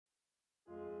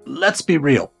Let's be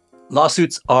real.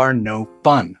 Lawsuits are no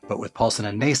fun, but with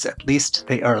Paulson & Nace, at least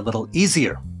they are a little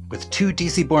easier. With two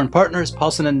DC-born partners,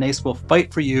 Paulson & Nace will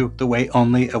fight for you the way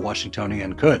only a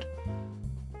Washingtonian could.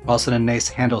 Paulson & Nace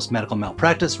handles medical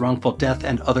malpractice, wrongful death,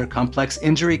 and other complex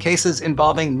injury cases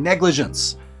involving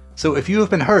negligence. So if you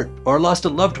have been hurt or lost a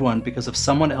loved one because of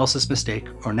someone else's mistake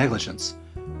or negligence,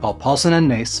 call Paulson &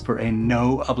 Nace for a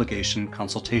no-obligation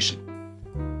consultation.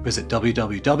 Visit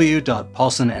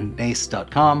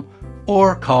www.paulsonandnace.com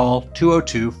or call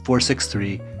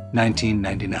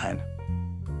 202-463-1999.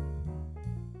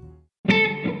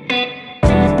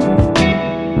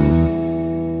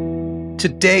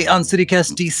 Today on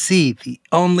CityCast DC, the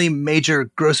only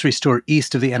major grocery store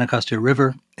east of the Anacostia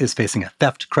River is facing a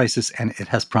theft crisis, and it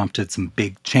has prompted some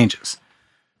big changes.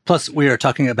 Plus, we are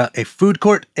talking about a food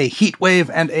court, a heat wave,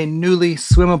 and a newly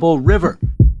swimmable river.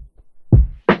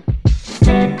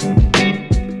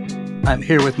 I'm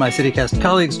here with my CityCast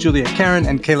colleagues, Julia Karen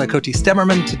and Kayla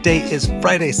Cote-Stemmerman. Today is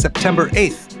Friday, September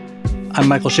 8th. I'm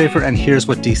Michael Schaefer, and here's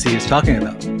what DC is talking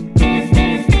about.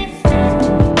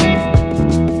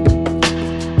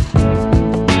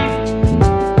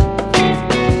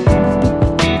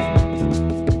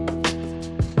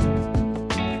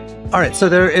 All right, so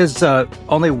there is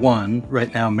only one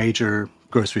right now major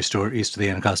grocery store east of the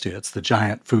Anacostia. It's the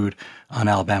Giant Food on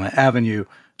Alabama Avenue.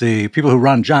 The people who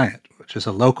run Giant, which is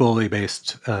a locally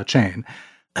based chain,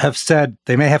 have said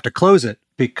they may have to close it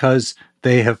because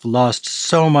they have lost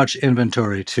so much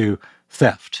inventory to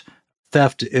theft.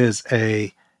 Theft is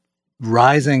a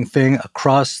rising thing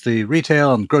across the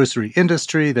retail and grocery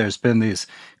industry. There's been these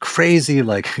crazy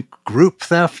group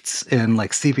thefts in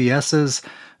CVS's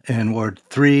in Ward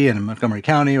 3 and in Montgomery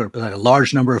County, or a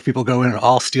large number of people go in and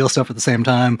all steal stuff at the same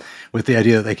time with the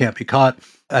idea that they can't be caught.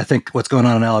 I think what's going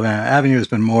on Alabama Avenue has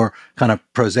been more kind of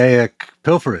prosaic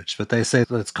pilferage, but they say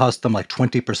that it's cost them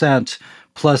 20%,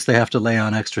 plus they have to lay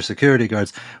on extra security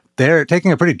guards. They're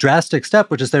taking a pretty drastic step,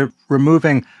 which is they're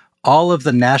removing all of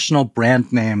the national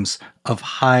brand names of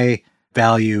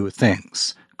high-value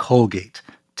things. Colgate,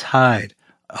 Tide,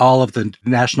 all of the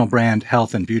national brand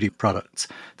health and beauty products.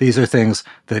 These are things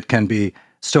that can be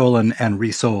stolen and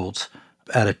resold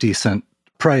at a decent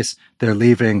price. They're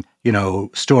leaving,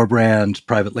 store brand,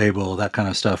 private label, that kind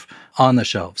of stuff on the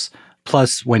shelves.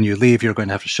 Plus, when you leave, you're going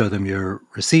to have to show them your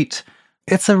receipt.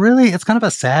 It's kind of a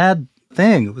sad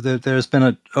thing. There's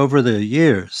been, over the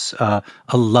years, a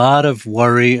lot of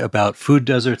worry about food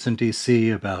deserts in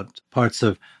DC, about parts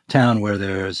of town where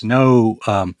there's no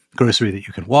grocery that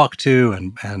you can walk to,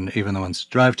 and even the ones to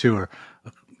drive to or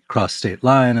cross state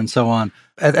line and so on.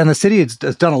 And the city has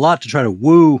done a lot to try to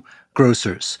woo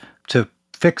grocers to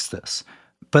fix this.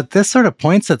 But this sort of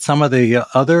points at some of the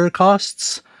other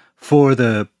costs for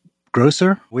the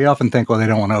grocer. We often think, well, they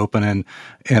don't want to open in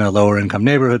a lower income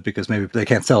neighborhood because maybe they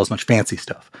can't sell as much fancy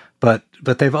stuff. But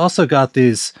they've also got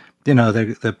these,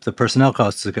 the personnel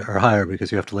costs are higher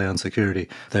because you have to lay on security.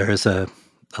 There is a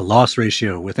loss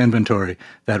ratio with inventory.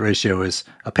 That ratio is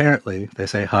apparently, they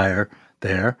say, higher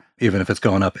there, even if it's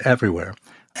going up everywhere.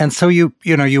 And so you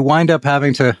wind up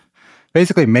having to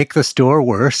basically make the store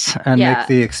worse and make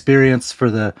the experience for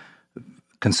the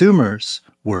consumers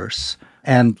worse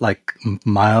and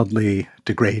mildly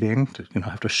degrading to,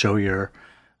 have to show your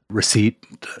receipt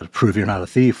to prove you're not a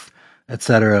thief,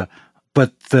 etc.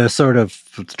 But the sort of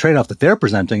trade-off that they're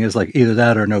presenting is either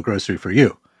that or no grocery for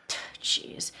you.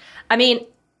 Jeez. I mean,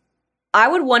 I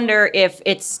would wonder if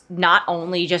it's not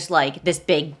only just this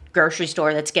big grocery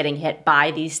store that's getting hit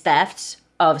by these thefts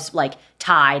of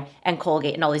Tide and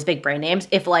Colgate and all these big brand names,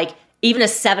 if even a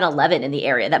 7-Eleven in the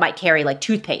area that might carry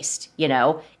toothpaste,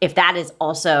 if that is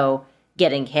also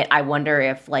getting hit, I wonder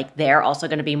if they're also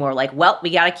going to be more well,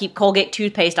 we got to keep Colgate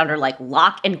toothpaste under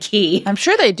lock and key. I'm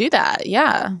sure they do that.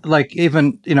 Yeah.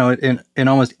 Even, in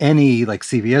almost any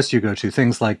CVS you go to,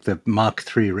 things like the Mach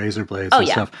 3 razor blades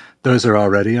stuff, those are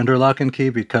already under lock and key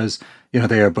because,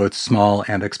 they are both small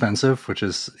and expensive, which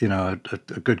is, a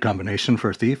good combination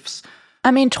for thieves. I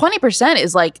mean, 20%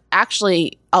 is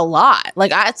actually a lot.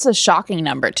 It's a shocking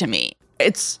number to me.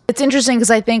 It's interesting because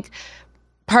I think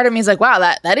part of me is wow,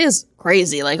 that is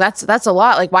crazy. That's a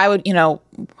lot. Why would,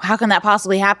 how can that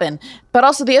possibly happen? But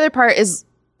also the other part is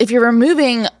if you're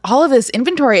removing all of this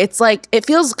inventory, it's it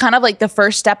feels kind of the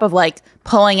first step of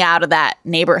pulling out of that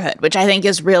neighborhood, which I think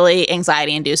is really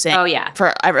anxiety inducing. Oh yeah.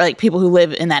 For people who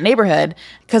live in that neighborhood,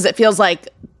 because it feels like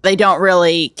they don't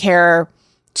really care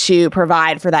to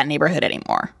provide for that neighborhood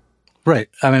anymore. Right.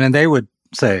 I mean, and they would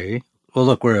say, well,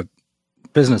 look, we're a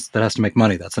business that has to make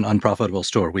money. That's an unprofitable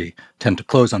store. We tend to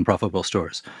close unprofitable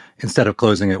stores. Instead of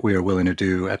closing it, we are willing to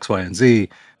do X, Y, and Z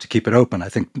to keep it open. I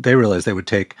think they realized they would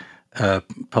take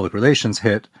public relations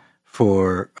hit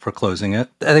for closing it.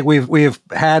 I think we've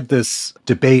had this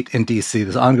debate in DC,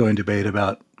 this ongoing debate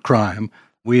about crime.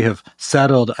 We have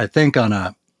settled, I think, on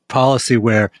a policy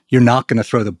where you're not going to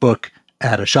throw the book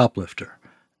at a shoplifter.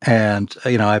 And,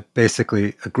 I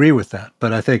basically agree with that.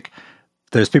 But I think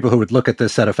there's people who would look at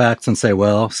this set of facts and say,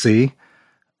 well, see,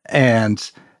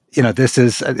 and, this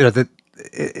is,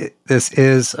 this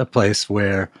is a place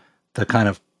where the kind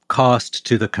of cost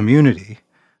to the community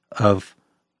of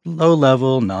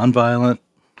low-level, nonviolent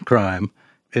crime,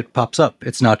 it pops up.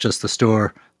 It's not just the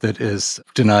store that is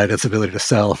denied its ability to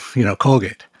sell,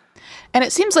 Colgate. And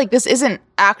it seems like this isn't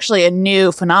actually a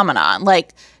new phenomenon.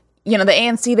 Like, the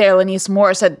ANC there, Lanice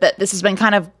Moore, said that this has been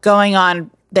kind of going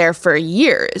on there for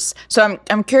years. So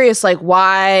I'm curious, like,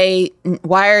 why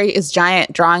is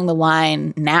Giant drawing the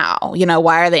line now?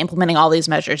 Why are they implementing all these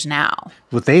measures now?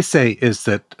 What they say is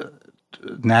that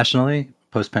nationally,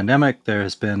 post-pandemic, there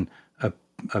has been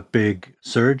a big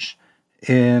surge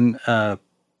in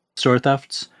store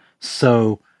thefts.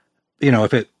 So,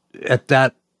 if it at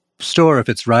that store, if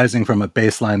it's rising from a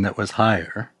baseline that was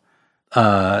higher,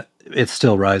 it's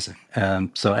still rising.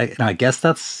 And so I guess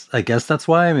that's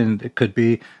why. I mean, it could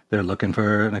be they're looking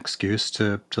for an excuse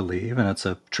to leave, and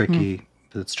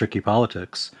it's tricky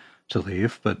politics to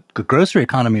leave. But the grocery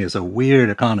economy is a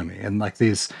weird economy, and like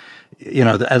these,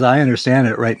 as I understand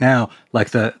it right now,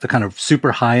 like the kind of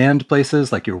super high end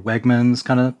places, like your Wegmans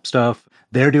kind of stuff,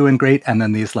 they're doing great, and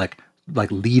then these like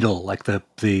Lidl, like the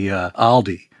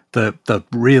Aldi, the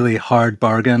really hard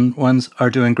bargain ones are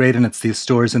doing great, and it's these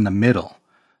stores in the middle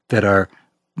that are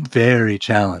very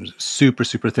challenged, super,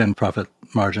 super thin profit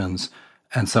margins,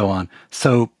 and so on.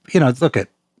 So, look at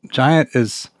Giant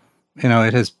is,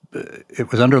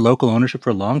 it was under local ownership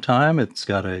for a long time. It's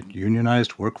got a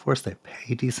unionized workforce. They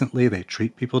pay decently. They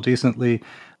treat people decently.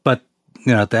 But,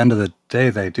 at the end of the day,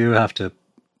 they do have to,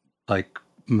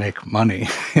 make money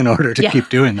in order to keep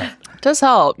doing that. Does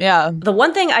help, yeah. The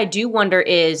one thing I do wonder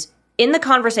is, in the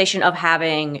conversation of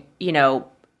having,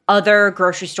 other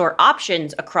grocery store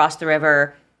options across the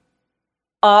river,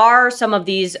 are some of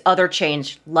these other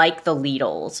chains, like the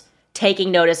Lidls,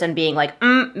 taking notice and being like,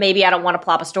 maybe I don't want to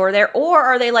plop a store there? Or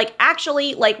are they like,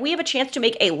 actually, we have a chance to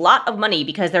make a lot of money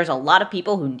because there's a lot of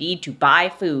people who need to buy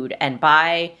food and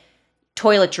buy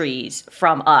toiletries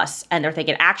from us. And they're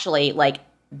thinking, actually,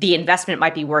 the investment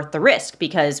might be worth the risk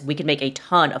because we can make a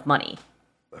ton of money.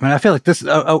 I mean, I feel like this is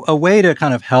a way to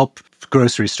kind of help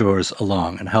grocery stores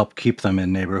along and help keep them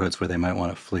in neighborhoods where they might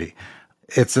want to flee.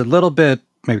 It's a little bit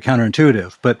maybe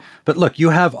counterintuitive, but look, you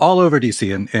have all over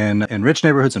DC in rich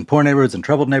neighborhoods and poor neighborhoods and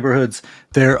troubled neighborhoods,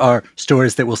 there are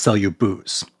stores that will sell you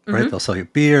booze, right? They'll sell you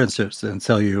beer and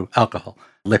sell you alcohol,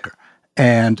 liquor.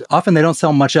 And often they don't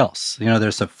sell much else.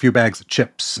 There's a few bags of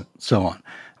chips and so on.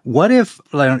 What if,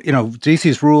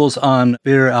 DC's rules on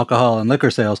beer, alcohol, and liquor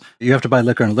sales, you have to buy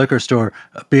liquor in a liquor store.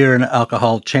 Beer and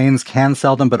alcohol chains can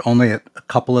sell them, but only at a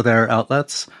couple of their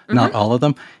outlets, not all of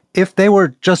them. If they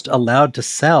were just allowed to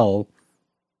sell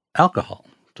alcohol,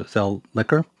 to sell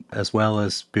liquor, as well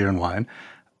as beer and wine,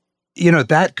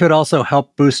 that could also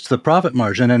help boost the profit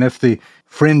margin. And if the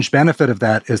fringe benefit of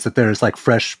that is that there's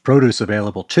fresh produce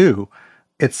available too,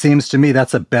 it seems to me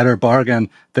that's a better bargain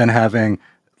than having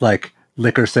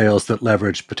liquor sales that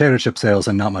leverage potato chip sales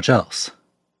and not much else.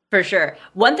 For sure.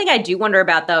 One thing I do wonder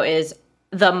about, though, is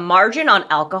the margin on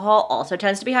alcohol also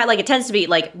tends to be high. It tends to be,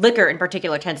 liquor in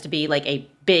particular tends to be, a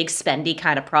big spendy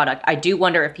kind of product. I do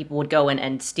wonder if people would go in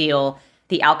and steal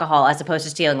the alcohol as opposed to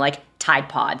stealing, Tide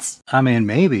Pods. I mean,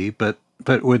 maybe, but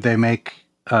would they make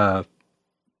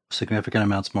significant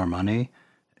amounts more money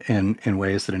in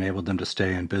ways that enabled them to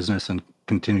stay in business and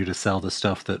continue to sell the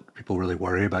stuff that people really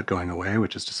worry about going away,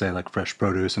 which is to say fresh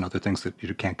produce and other things that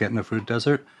you can't get in a food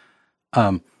desert?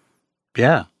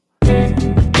 Yeah.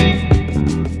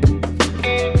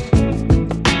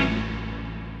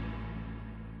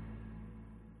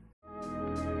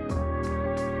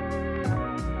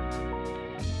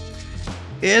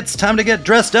 It's time to get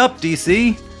dressed up,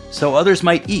 DC. So Others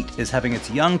Might Eat is having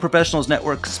its Young Professionals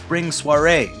Network Spring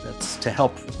Soiree. That's to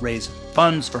help raise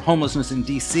funds for homelessness in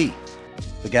DC.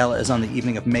 The gala is on the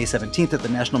evening of May 17th at the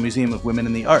National Museum of Women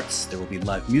in the Arts. There will be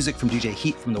live music from DJ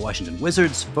Heat from the Washington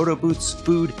Wizards, photo booths,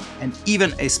 food, and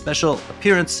even a special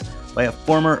appearance by a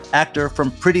former actor from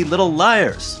Pretty Little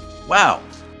Liars. Wow!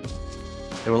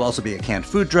 There will also be a canned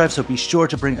food drive, so be sure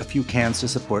to bring a few cans to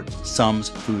support Sum's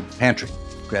Food Pantry.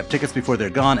 Grab tickets before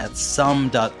they're gone at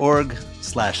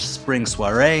some.org/spring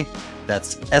soiree.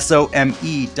 That's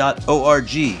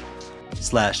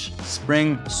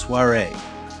some.org/spring soiree.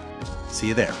 See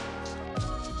you there.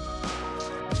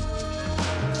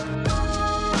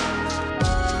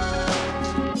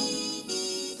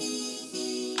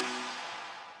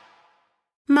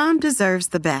 Mom deserves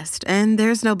the best, and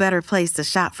there's no better place to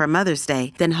shop for Mother's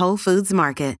Day than Whole Foods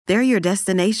Market. They're your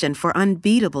destination for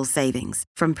unbeatable savings,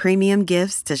 from premium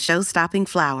gifts to show-stopping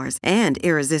flowers and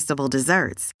irresistible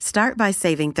desserts. Start by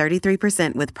saving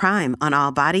 33% with Prime on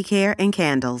all body care and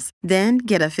candles. Then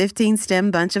get a 15-stem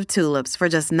bunch of tulips for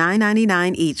just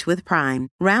 $9.99 each with Prime.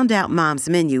 Round out Mom's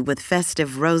menu with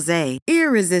festive rosé,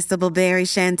 irresistible berry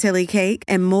chantilly cake,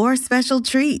 and more special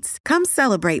treats. Come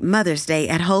celebrate Mother's Day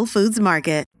at Whole Foods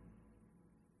Market.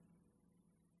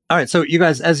 All right, so you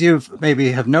guys, as you've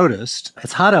maybe have noticed,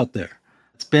 it's hot out there.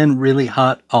 It's been really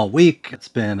hot all week. It's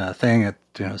been a thing at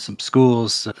some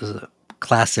schools. There's a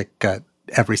classic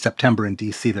every September in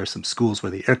DC. There's some schools where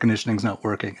the air conditioning's not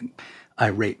working, and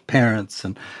irate parents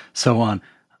and so on.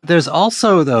 There's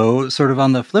also, though, sort of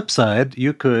on the flip side,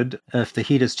 you could, if the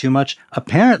heat is too much,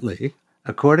 apparently,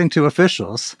 according to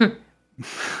officials,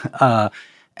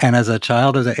 and as a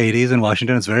child of the 80s in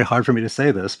Washington, it's very hard for me to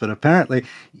say this, but apparently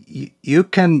you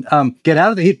can get out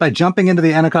of the heat by jumping into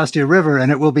the Anacostia River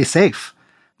and it will be safe.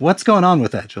 What's going on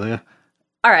with that, Julia?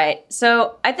 All right.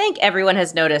 So I think everyone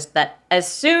has noticed that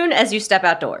as soon as you step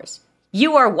outdoors,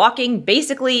 you are walking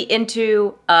basically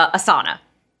into a sauna.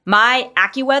 My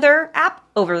AccuWeather app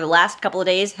over the last couple of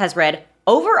days has read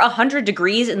over 100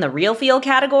 degrees in the real feel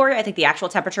category. I think the actual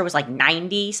temperature was like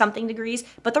 90 something degrees,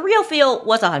 but the real feel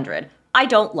was 100. I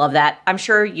don't love that. I'm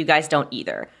sure you guys don't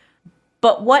either.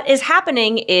 But what is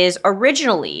happening is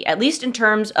originally, at least in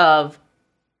terms of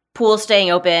pools staying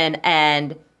open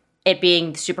and it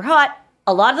being super hot,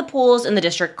 a lot of the pools in the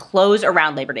district close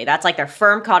around Labor Day. That's like their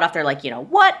firm cutoff. They're like,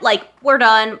 what? Like, we're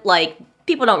done. Like,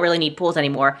 people don't really need pools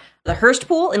anymore. The Hearst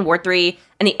pool in Ward 3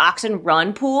 and the Oxen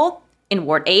Run pool in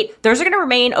Ward 8, those are going to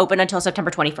remain open until September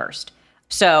 21st.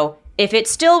 So if it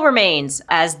still remains,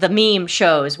 as the meme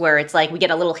shows, where it's like we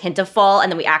get a little hint of fall and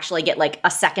then we actually get like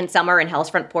a second summer in Hell's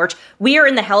Front Porch, we are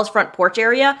in the Hell's Front Porch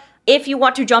area. If you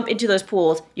want to jump into those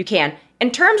pools, you can.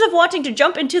 In terms of wanting to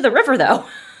jump into the river, though,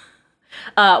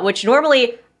 which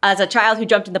normally, as a child who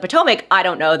jumped in the Potomac, I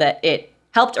don't know that it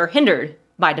helped or hindered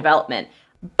my development.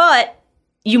 But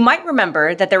you might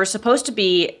remember that there was supposed to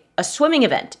be a swimming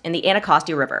event in the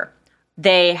Anacostia River.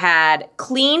 They had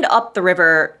cleaned up the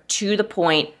river to the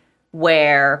point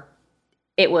where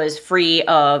it was free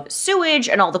of sewage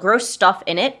and all the gross stuff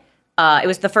in it. It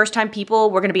was the first time people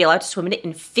were going to be allowed to swim in it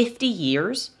in 50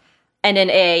 years. And in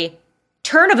a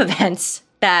turn of events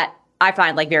that I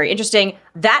find very interesting,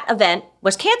 that event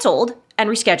was canceled and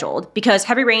rescheduled because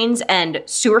heavy rains and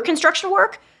sewer construction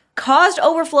work caused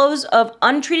overflows of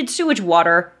untreated sewage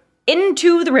water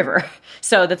into the river.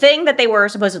 So the thing that they were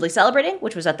supposedly celebrating,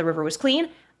 which was that the river was clean,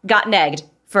 got negged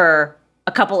for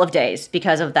a couple of days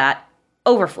because of that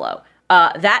overflow.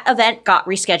 That event got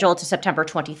rescheduled to September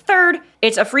 23rd.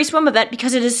 It's a free swim event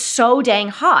because it is so dang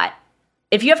hot.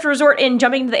 If you have to resort in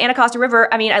jumping into the Anacostia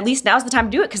River, at least now's the time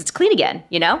to do it because it's clean again,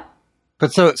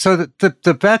 But so the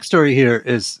backstory here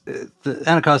is the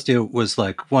Anacostia was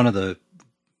one of the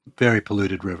very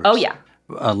polluted rivers. Oh, yeah.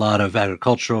 A lot of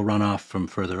agricultural runoff from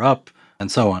further up and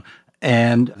so on.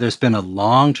 And there's been a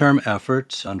long-term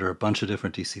effort under a bunch of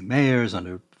different DC mayors,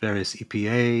 under various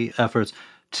EPA efforts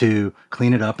to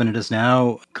clean it up, and it is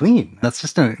now clean. That's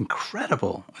just an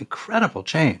incredible, incredible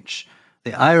change.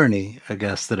 The irony, I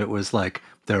guess, that it was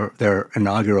their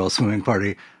inaugural swimming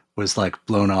party was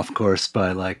blown off course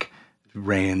by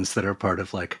rains that are part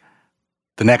of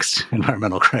the next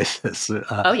environmental crisis.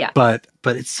 Oh, yeah. But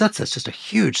it's just a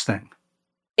huge thing.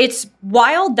 It's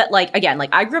wild that,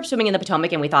 I grew up swimming in the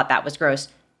Potomac and we thought that was gross.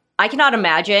 I cannot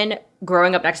imagine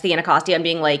growing up next to the Anacostia and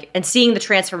being and seeing the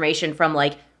transformation from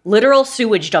literal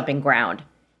sewage dumping ground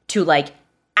to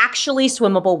actually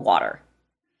swimmable water.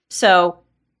 So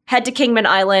head to Kingman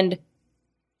Island.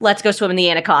 Let's go swim in the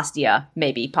Anacostia,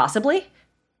 maybe, possibly.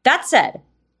 That said,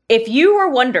 if you were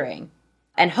wondering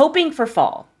and hoping for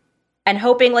fall and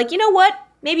hoping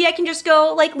maybe I can just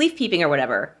go leaf peeping or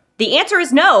whatever. The answer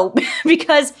is no,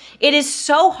 because it is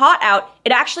so hot out,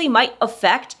 it actually might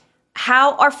affect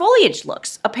how our foliage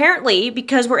looks. Apparently,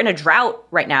 because we're in a drought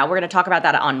right now, we're going to talk about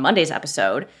that on Monday's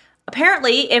episode.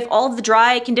 Apparently, if all of the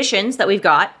dry conditions that we've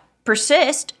got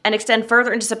persist and extend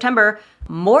further into September,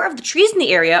 more of the trees in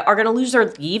the area are going to lose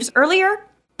their leaves earlier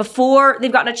before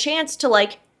they've gotten a chance to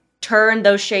turn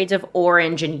those shades of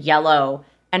orange and yellow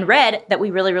and red that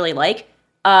we really, really like.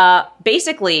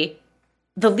 Basically,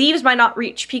 the leaves might not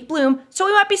reach peak bloom, so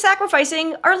we might be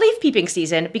sacrificing our leaf peeping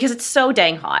season because it's so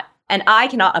dang hot. And I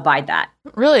cannot abide that.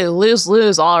 Really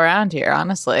lose all around here,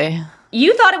 honestly.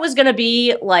 You thought it was going to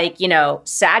be like,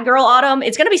 sad girl autumn.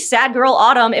 It's going to be sad girl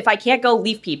autumn if I can't go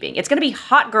leaf peeping. It's going to be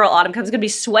hot girl autumn because it's going to be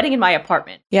sweating in my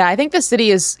apartment. Yeah, I think the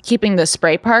city is keeping the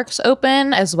spray parks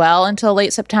open as well until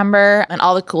late September, and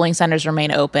all the cooling centers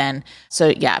remain open. So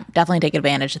yeah, definitely take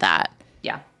advantage of that.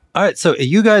 Yeah. All right. So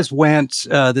you guys went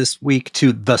this week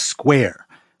to The Square,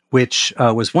 which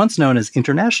was once known as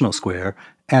International Square.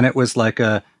 And it was like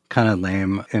a kind of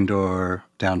lame indoor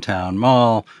downtown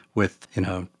mall with,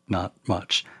 not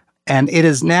much. And it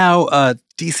is now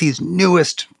DC's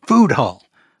newest food hall,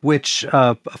 which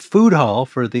a food hall,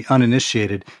 for the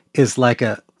uninitiated, is like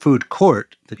a food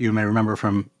court that you may remember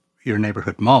from your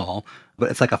neighborhood mall.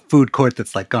 But it's like a food court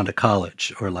that's like gone to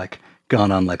college or like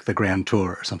gone on like the Grand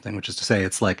Tour or something, which is to say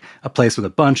it's like a place with a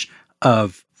bunch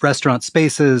of restaurant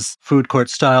spaces, food court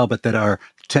style, but that are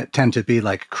tend to be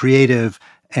like creative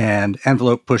and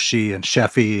envelope pushy and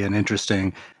chefy and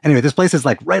interesting. Anyway, this place is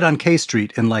like right on K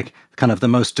Street in like kind of the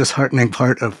most disheartening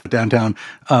part of downtown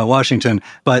Washington,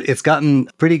 but it's gotten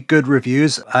pretty good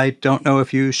reviews. I don't know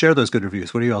if you share those good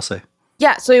reviews. What do you all say?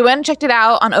 Yeah, so we went and checked it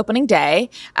out on opening day.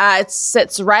 It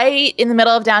sits right in the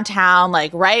middle of downtown,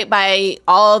 like right by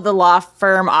all of the law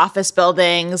firm office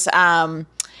buildings.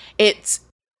 It's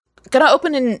going to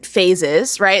open in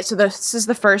phases, right? So this is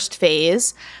the first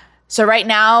phase. So right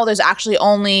now, there's actually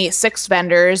only 6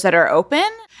 vendors that are open.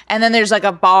 And then there's like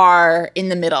a bar in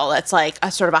the middle that's like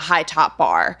a sort of a high top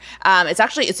bar.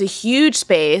 It's a huge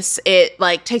space. It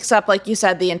like takes up, like you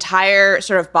said, the entire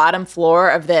sort of bottom floor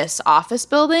of this office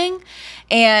building.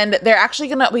 And they're actually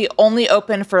going to be only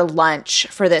open for lunch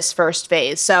for this first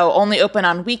phase. So only open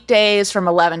on weekdays from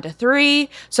 11 to 3.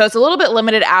 So it's a little bit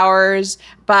limited hours,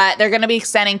 but they're going to be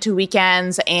extending to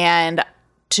weekends and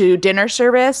to dinner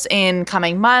service in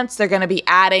coming months. They're going to be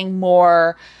adding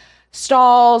more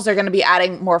stalls. They're going to be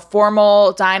adding more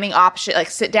formal dining options, like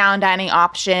sit-down dining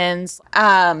options.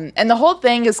 And the whole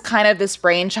thing is kind of this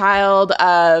brainchild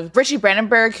of Richie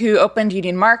Brandenburg, who opened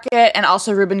Union Market, and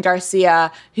also Ruben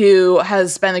Garcia, who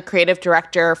has been the creative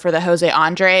director for the Jose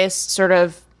Andres sort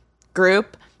of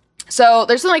group. So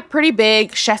there's some like pretty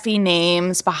big chefy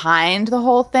names behind the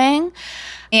whole thing.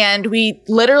 And we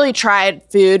literally tried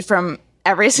food from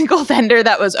every single vendor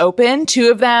that was open. 2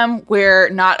 of them were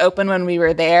not open when we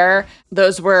were there.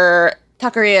 Those were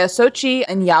Taqueria Sochi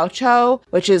and Yao Cho,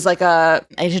 which is like a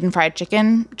Asian fried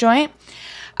chicken joint.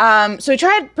 So we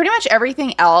tried pretty much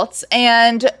everything else,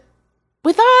 and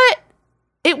we thought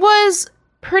it was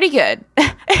pretty good.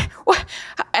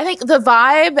 I think the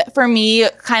vibe for me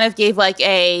kind of gave like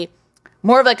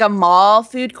more of like a mall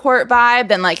food court vibe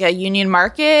than like a Union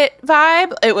Market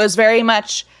vibe. It was very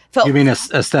much You mean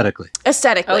aesthetically?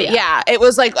 Aesthetically, yeah. It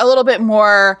was like a little bit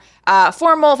more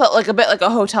formal, felt like a bit like a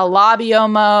hotel lobby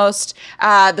almost.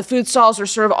 The food stalls were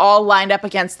sort of all lined up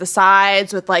against the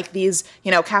sides with like these,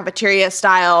 cafeteria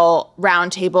style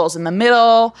round tables in the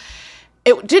middle.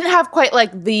 It didn't have quite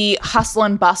like the hustle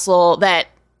and bustle that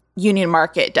Union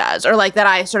Market does, or like that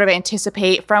I sort of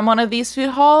anticipate from one of these food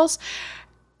halls.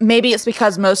 Maybe it's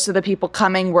because most of the people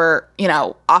coming were,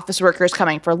 office workers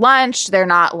coming for lunch. They're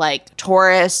not like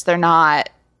tourists. They're not,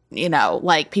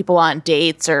 like people on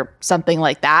dates or something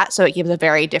like that. So it gives a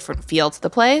very different feel to the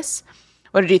place.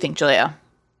 What did you think, Julia?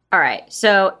 All right.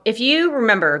 So if you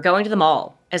remember going to the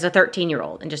mall as a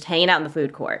 13-year-old and just hanging out in the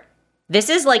food court, this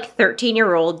is like your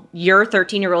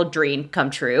 13-year-old dream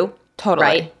come true. Totally.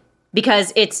 Right?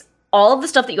 Because it's all of the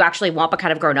stuff that you actually want, but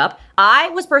kind of grown up. I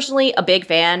was personally a big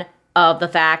fan of the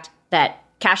fact that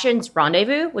Cashin's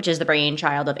Rendezvous, which is the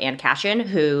brainchild of Ann Cashin,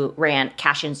 who ran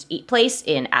Cashin's Eat Place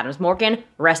in Adams Morgan,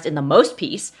 rest in the most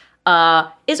peace,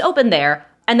 is open there.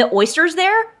 And the oysters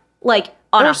there, like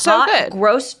on a hot,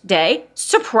 gross day,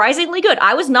 surprisingly good.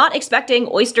 I was not expecting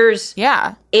oysters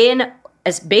in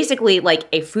as basically like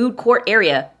a food court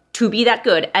area to be that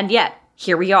good. And yet,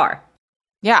 here we are.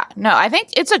 Yeah, no, I think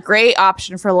it's a great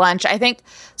option for lunch. I think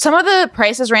some of the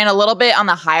prices ran a little bit on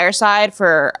the higher side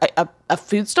for a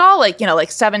food stall, like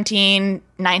 $17,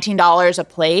 $19 a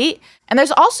plate. And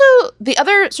there's also the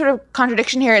other sort of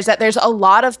contradiction here is that there's a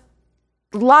lot of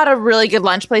really good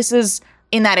lunch places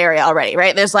in that area already,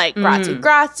 right? There's like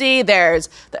Grazie, there's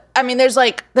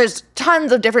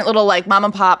tons of different little like mom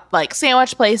and pop like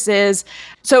sandwich places.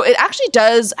 So it actually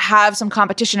does have some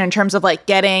competition in terms of like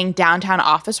getting downtown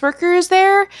office workers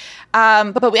there.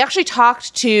 But we actually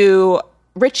talked to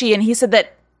Richie, and he said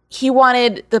that he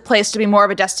wanted the place to be more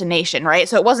of a destination, right?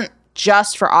 So it wasn't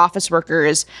just for office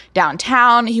workers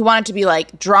downtown. He wanted to be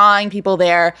like drawing people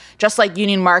there, just like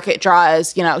Union Market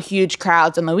draws, huge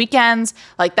crowds on the weekends.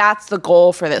 Like that's the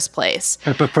goal for this place.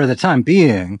 But for the time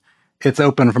being, it's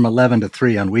open from 11 to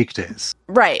 3 on weekdays.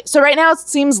 Right. So right now it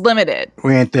seems limited.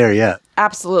 We ain't there yet.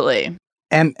 Absolutely.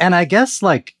 And I guess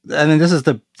like, I mean, this is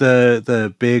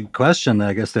the big question that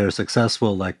I guess they're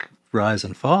successful like rise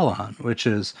and fall on, which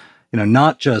is,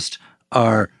 not just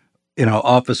are,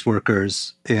 office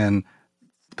workers in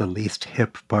the least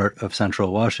hip part of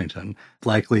central Washington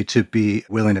likely to be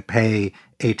willing to pay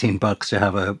 $18 to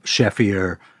have a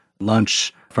chefier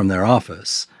lunch from their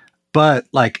office. But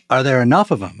like, are there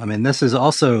enough of them? I mean, this is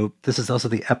also the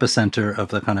epicenter of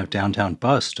the kind of downtown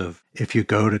bust of if you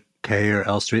go to K or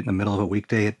L Street in the middle of a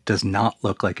weekday, it does not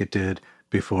look like it did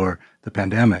before the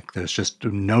pandemic. There's just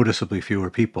noticeably fewer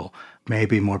people.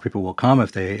 Maybe more people will come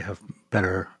if they have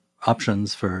better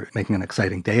options for making an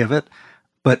exciting day of it.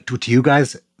 But do you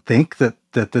guys think that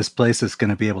this place is going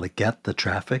to be able to get the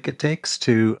traffic it takes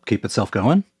to keep itself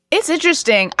going? It's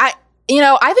interesting. I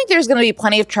think there's going to be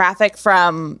plenty of traffic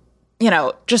from,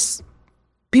 just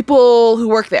people who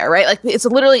work there, right? Like it's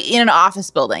literally in an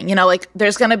office building, like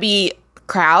there's going to be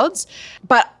crowds,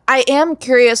 but I am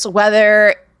curious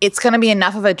whether it's going to be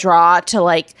enough of a draw to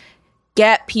like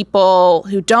get people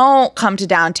who don't come to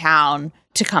downtown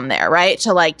to come there, right?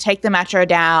 To like take the metro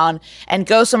down and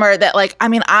go somewhere that like, I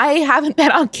mean, I haven't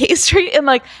been on K Street in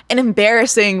like an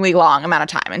embarrassingly long amount of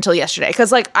time until yesterday.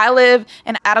 Cause like I live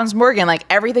in Adams Morgan, like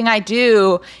everything I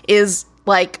do is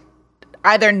like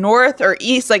either north or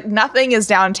east, like nothing is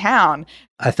downtown.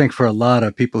 I think for a lot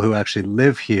of people who actually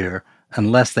live here,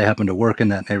 unless they happen to work in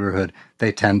that neighborhood,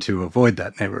 they tend to avoid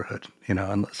that neighborhood,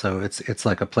 and so it's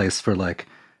like a place for like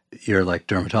your like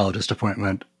dermatologist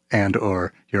appointment and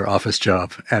or your office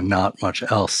job and not much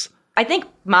else. I think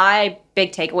my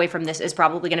big takeaway from this is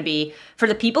probably going to be for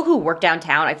the people who work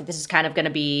downtown. I think this is kind of going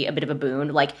to be a bit of a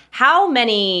boon. Like how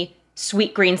many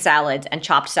sweet green salads and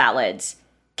chopped salads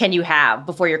can you have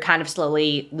before you're kind of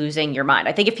slowly losing your mind?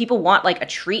 I think if people want like a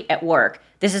treat at work,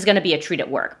 this is going to be a treat at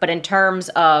work. But in terms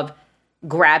of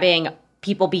grabbing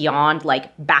people beyond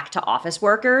like back to office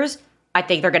workers, I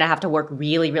think they're going to have to work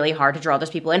really, really hard to draw those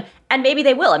people in. And maybe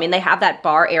they will. I mean, they have that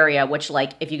bar area, which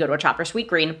like if you go to a Chopped or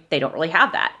Sweetgreen, they don't really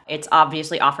have that. It's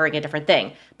obviously offering a different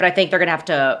thing. But I think they're going to have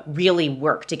to really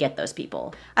work to get those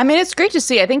people. I mean, it's great to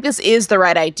see. I think this is the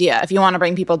right idea if you want to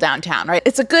bring people downtown, right?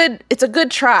 It's a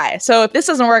good try. So if this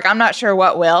doesn't work, I'm not sure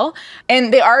what will.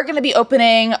 And they are going to be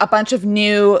opening a bunch of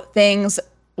new things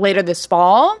later this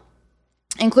fall,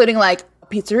 including like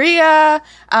pizzeria,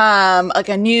 like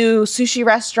a new sushi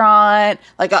restaurant,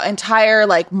 like an entire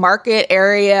like market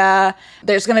area.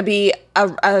 There's going to be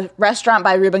a restaurant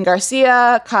by Ruben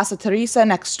Garcia, Casa Teresa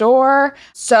next door.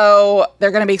 So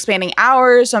they're going to be expanding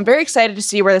hours. So I'm very excited to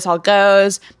see where this all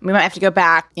goes. We might have to go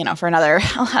back, for another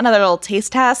little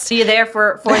taste test. See you there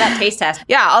for that taste test.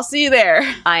 Yeah, I'll see you there.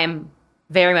 I am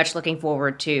very much looking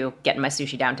forward to getting my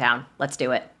sushi downtown. Let's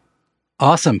do it.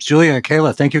 Awesome. Julia and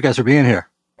Kayla, thank you guys for being here.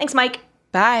 Thanks, Mike.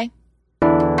 Bye.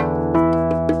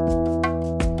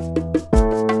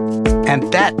 And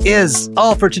that is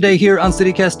all for today here on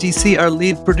CityCast DC. Our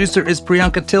lead producer is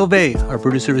Priyanka Tilve. Our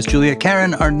producer is Julia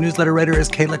Karen. Our newsletter writer is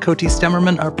Kayla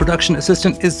Cote-Stemmerman. Our production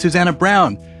assistant is Susanna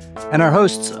Brown. And our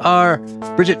hosts are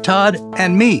Bridget Todd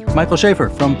and me, Michael Schaefer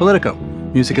from Politico.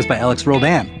 Music is by Alex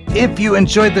Roldan. If you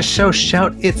enjoyed the show,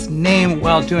 shout its name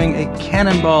while doing a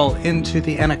cannonball into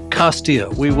the Anacostia.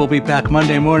 We will be back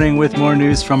Monday morning with more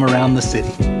news from around the city.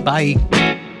 Bye.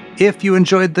 If you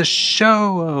enjoyed the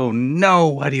show, oh no,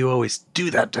 why do you always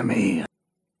do that to me?